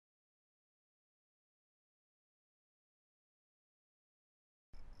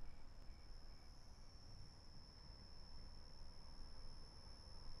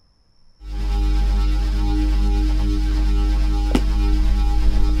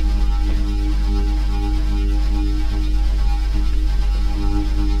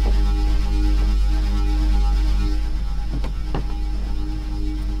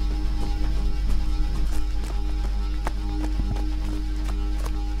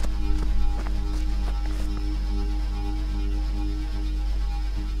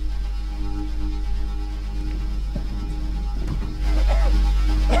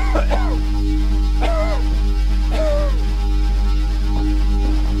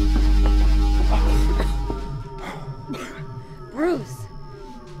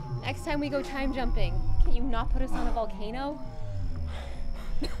time we go time jumping? Can you not put us on a volcano?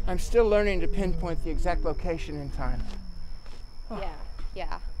 I'm still learning to pinpoint the exact location in time. Oh.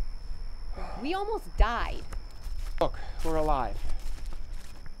 Yeah. We almost died. Look, we're alive.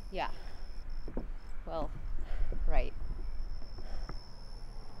 Yeah. Well, right.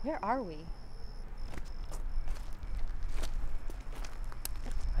 Where are we?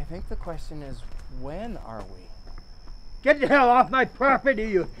 I think the question is, when are we? Get the hell off my property,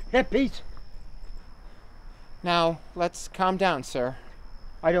 you hippies! Now, let's calm down, sir.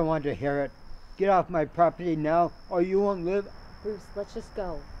 I don't want to hear it. Get off my property now, or you won't live. Bruce, let's just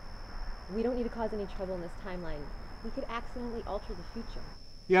go. We don't need to cause any trouble in this timeline. We could accidentally alter the future.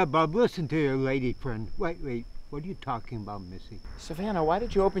 Yeah, Bob, listen to your lady friend. Wait. What are you talking about, Missy? Savanah, why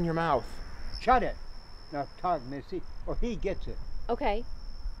did you open your mouth? Shut it. Now talk, Missy, or he gets it. Okay.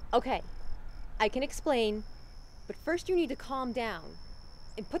 I can explain, but first you need to calm down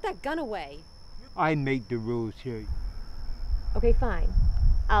and put that gun away. I make the rules here. Okay, fine.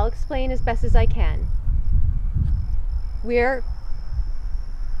 I'll explain as best as I can. We're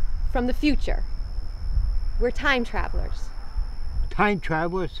from the future. We're time travelers. Time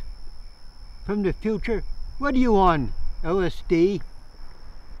travelers? From the future? What are you on, LSD?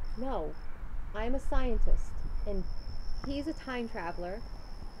 No, I'm a scientist, and he's a time traveler,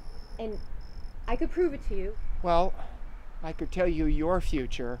 and I could prove it to you. Well, I could tell you your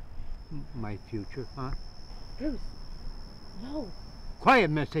future. My future, huh? Bruce, no.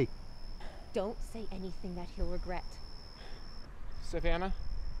 Quiet, Missy. Don't say anything that he'll regret. Savanah,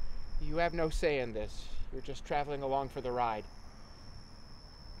 you have no say in this. You're just traveling along for the ride.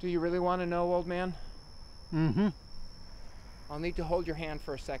 Do you really want to know, old man? Mm-hmm. I'll need to hold your hand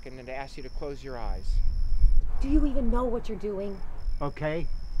for a second and ask you to close your eyes. Do you even know what you're doing? Okay,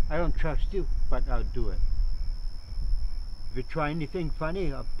 I don't trust you, but I'll do it. If you try anything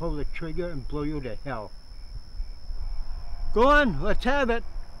funny, I'll pull the trigger and blow you to hell. Go on, let's have it.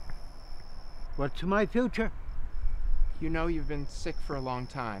 What's my future? You know you've been sick for a long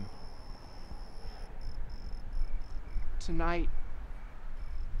time. Tonight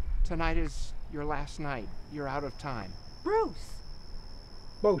is your last night. You're out of time. Bruce!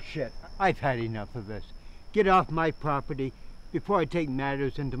 Bullshit. I've had enough of this. Get off my property before I take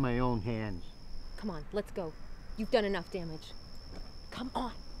matters into my own hands. Come on, let's go. You've done enough damage. Come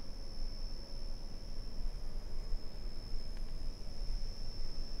on.